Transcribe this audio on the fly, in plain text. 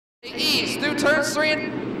East through turns 3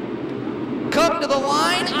 and come to the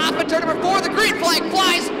line. Off at turn number 4, the green flag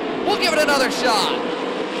flies. We'll give it another shot.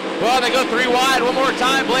 Well, they go 3 wide one more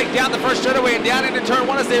time. Blake down the first straightaway and down into turn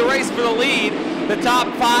 1 as they race for the lead. The top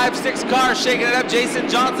 5, 6 cars shaking it up. Jason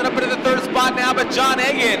Johnson up into the 3rd spot now, but John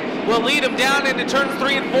Egan will lead him down into turns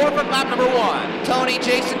 3 and 4 from lap number 1. Tony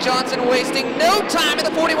Jason Johnson wasting no time in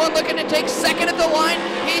the 41, looking to take 2nd at the line.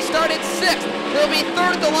 He started 6th. He'll be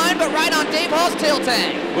 3rd at the line, but right on Dave Hall's tail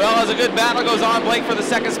tank. Well, as a good battle goes on, Blake for the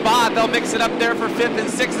 2nd spot. They'll mix it up there for 5th and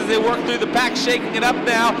 6th as they work through the pack, shaking it up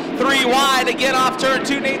now. 3 wide again off turn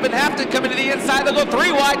 2. Nathan Hafton coming to the inside. They'll go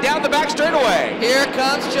 3 wide down the back straightaway. Here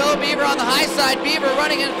comes Joe Beaver on the high side. Beaver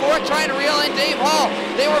running in 4th, trying to reel in Dave Hall.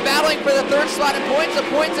 They were battling for the 3rd spot in points. A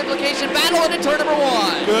points implication battle into turn number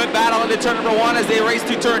 1. Good battle into turn number 1 as they race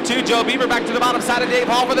through turn 2. Joe Beaver back to the bottom side of Dave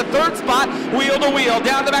Hall for the 3rd spot. Wheel to wheel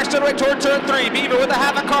down the back straightaway toward turn 3. Beaver with a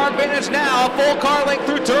half a car advantage now. A full car length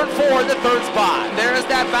through turn 4 in the 3rd spot. There is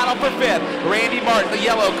that battle for 5th. Randy Martin, the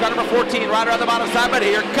yellow, car number 14, right around the bottom side. But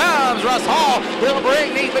here comes Russ Hall. He'll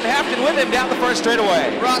bring Nathan Hafton with him down the first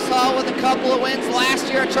straightaway. Russ Hall with a couple of wins last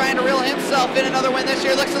year, trying to reel himself in another win this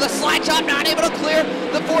year. Looks for the slide chop, not able to clear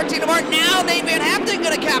the 14 of Martin. Now Nate Van Hafton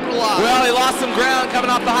going to capitalize. Well, he lost some ground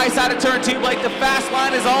coming off the high side of turn 2. Blake, the fast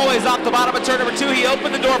line is always off the bottom of turn number 2. He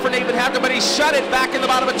opened the door for Nate Van Hafton, but he shut it back in the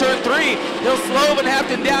bottom of turn 3. He'll slow Van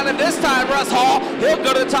Hafton down, and this time Russ Hall, he'll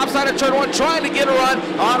go to the top side of turn 1, trying to get a run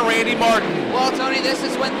on Randy Martin. Well, Tony, this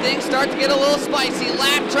is when things start to get a little spicy.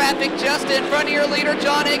 Lap traffic just in front of your leader,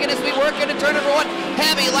 John Egan, as we work into turn number 1.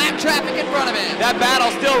 Heavy lap traffic in front of him. That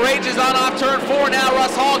battle still rages on off turn 4 now.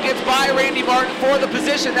 Russ Hall gets by Randy Martin for the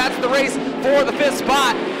position. That's the race for the 5th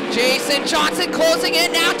spot. Jason Johnson closing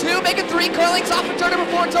in now, 2, making 3 car lengths off of turn number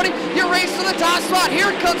 4. Tony, your race to the top spot.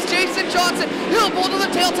 Here comes Jason Johnson. He'll pull to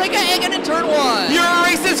the tail, take a Egan in turn 1. Your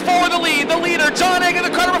race is for the lead. The leader, John Egan,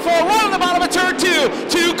 the car number 4, right on the bottom of turn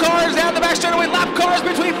 2. 2 cars down the back straightaway, lap cars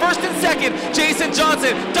between 1st and 2nd. Jason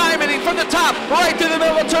Johnson diamonding from the top, right through the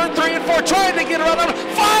middle of turn 3 and 4, trying to get around them.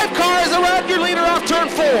 5 cars around your leader off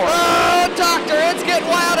turn 4. Oh, doctor, it's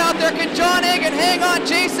getting wild out there. Can John Egan hang on?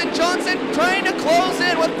 Jason Johnson trying to close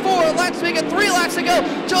in with 4 laps. We get 3 laps to go.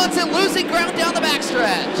 Johnson losing ground down the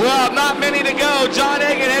backstretch. Well, not many to go. John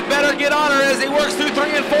Egan had better get on her as he works through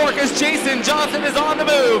 3 and 4, because Jason Johnson is on the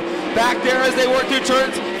move. Back there as they work through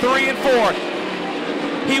turns 3 and 4.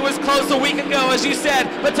 He was close a week ago, as you said,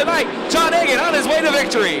 but tonight, John Egan on his way to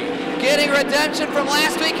victory. Getting redemption from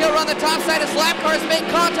last week. He'll run the top side as lap cars make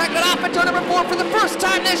contact and off at turn number 4 for the first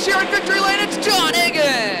time this year in victory lane. It's John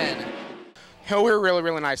Egan. We were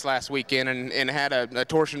really nice last weekend and had a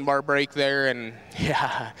torsion bar break there, and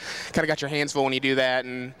yeah, kind of got your hands full when you do that.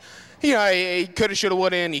 And you know, he coulda, shoulda,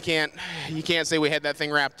 woulda, and you can't say we had that thing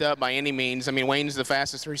wrapped up by any means. I mean, Wayne's the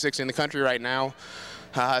fastest 360 in the country right now.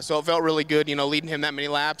 So it felt really good, you know, leading him that many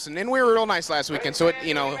laps, and we were real nice last weekend. So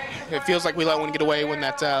it feels like we let one get away when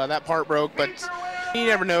that part broke, but you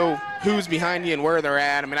never know who's behind you and where they're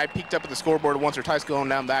at. I mean, I peeked up at the scoreboard once or twice going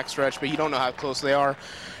down backstretch, but you don't know how close they are.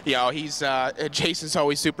 You know, Jason's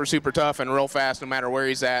always super tough and real fast no matter where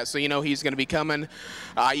he's at. So you know he's going to be coming.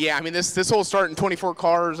 Yeah, I mean this whole starting 24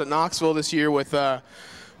 cars at Knoxville this year with a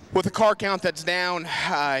car count that's down,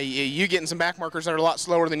 you getting some back markers that are a lot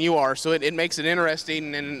slower than you are, so it makes it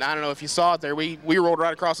interesting. And I don't know if you saw it there, we rolled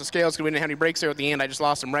right across the scales because we didn't have any brakes there at the end. I just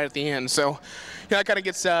lost them right at the end, so yeah, that kind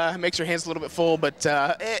of makes your hands a little bit full, but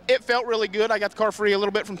it felt really good. I got the car free a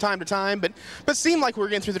little bit from time to time, but seemed like we were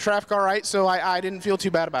getting through the traffic all right, so I didn't feel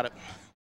too bad about it.